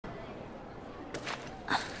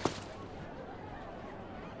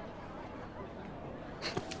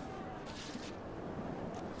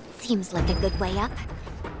Seems like a good way up.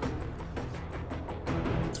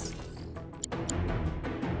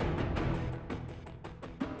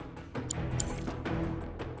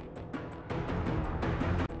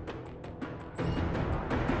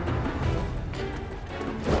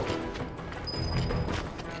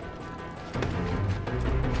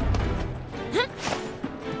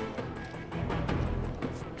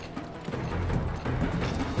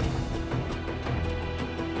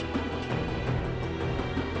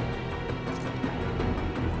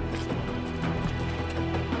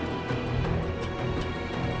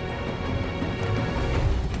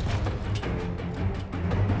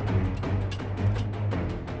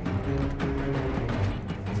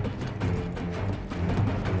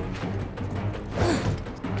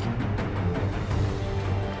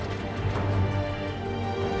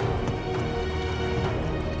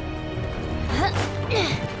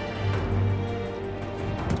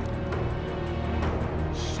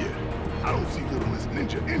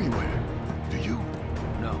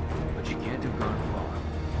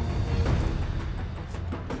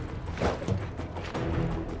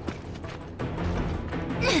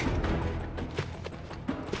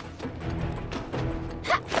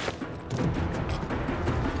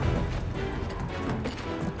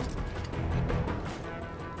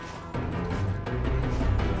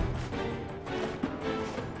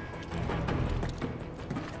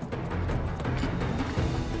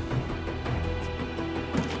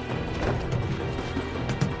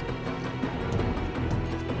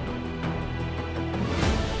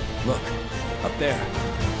 Look, up there.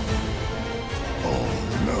 Oh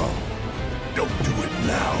no. Don't do it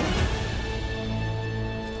now.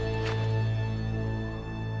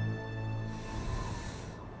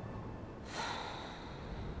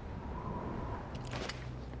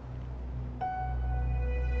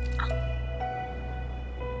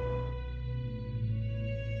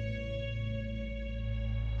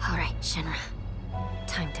 All right, Shinra.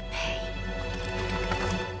 Time to pay.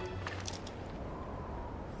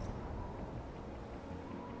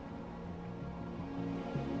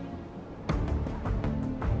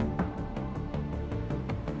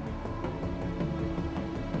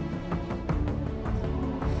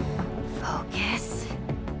 Focus.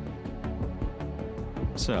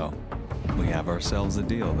 So, we have ourselves a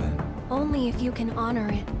deal then. Only if you can honor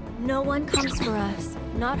it. No one comes for us.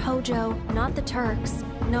 Not Hojo, not the Turks.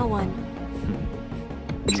 No one.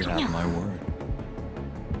 You have my word.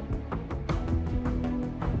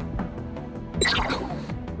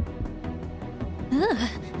 Ugh.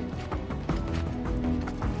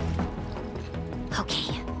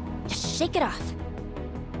 Okay, just shake it off.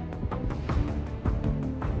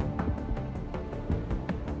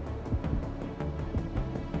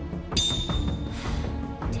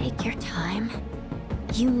 Take your time.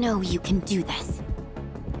 You know you can do this.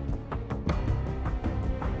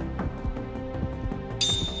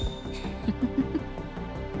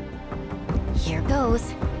 Here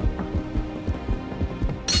goes.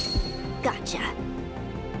 Gotcha.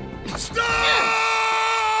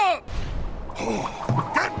 Stop!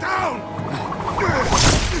 Get down!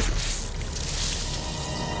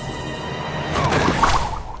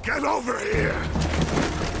 Get over here!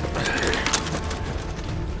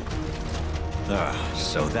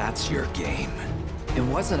 So that's your game. It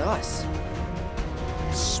wasn't us.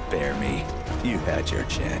 Spare me. You had your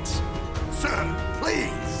chance. Sir,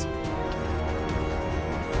 please!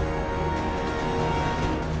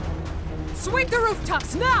 Sweep the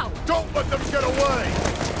rooftops now! Don't let them get away!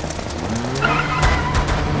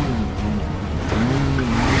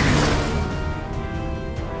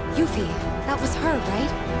 Yuffie, that was her,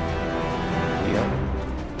 right? Yep.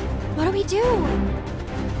 What do we do?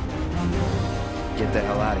 Get the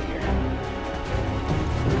hell out of here.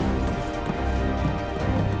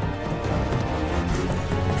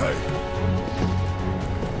 Hey!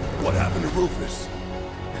 What happened to Rufus?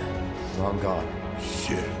 Long gone.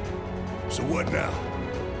 Shit. So what now?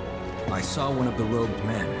 I saw one of the robed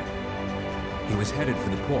men. He was headed for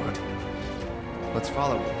the port. Let's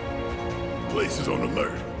follow him. Place is on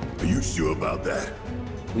alert. Are you sure about that?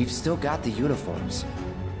 We've still got the uniforms.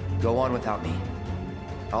 Go on without me.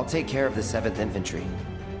 I'll take care of the 7th Infantry.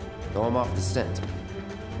 Throw him off the stint.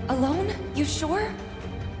 Alone? You sure?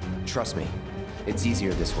 Trust me. It's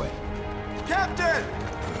easier this way. Captain!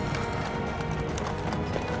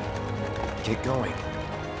 Get going.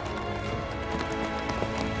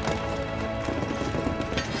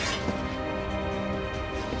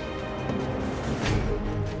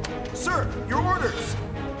 Sir, your orders!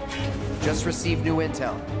 Just received new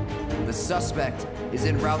intel. The suspect is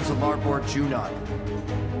en route to Larboard Junon.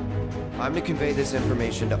 I'm to convey this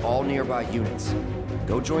information to all nearby units.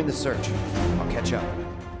 Go join the search. I'll catch up.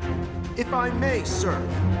 If I may, sir.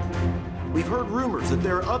 We've heard rumors that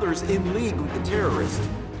there are others in league with the terrorists.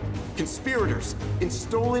 Conspirators in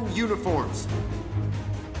stolen uniforms.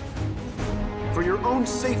 For your own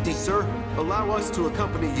safety, sir, allow us to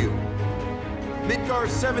accompany you.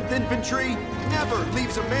 Midgar's 7th Infantry never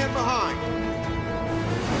leaves a man behind.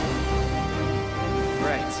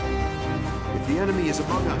 Right. If the enemy is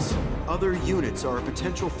among us, other units are a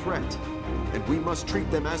potential threat, and we must treat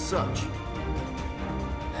them as such.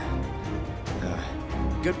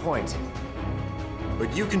 Good point.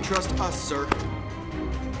 But you can trust us, sir.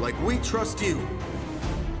 Like we trust you.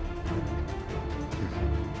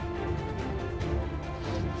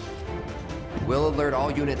 We'll alert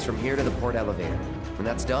all units from here to the port elevator. When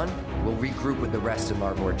that's done, we'll regroup with the rest in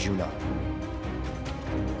Larmor Juno.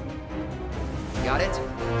 Got it?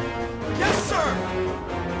 Yes, sir!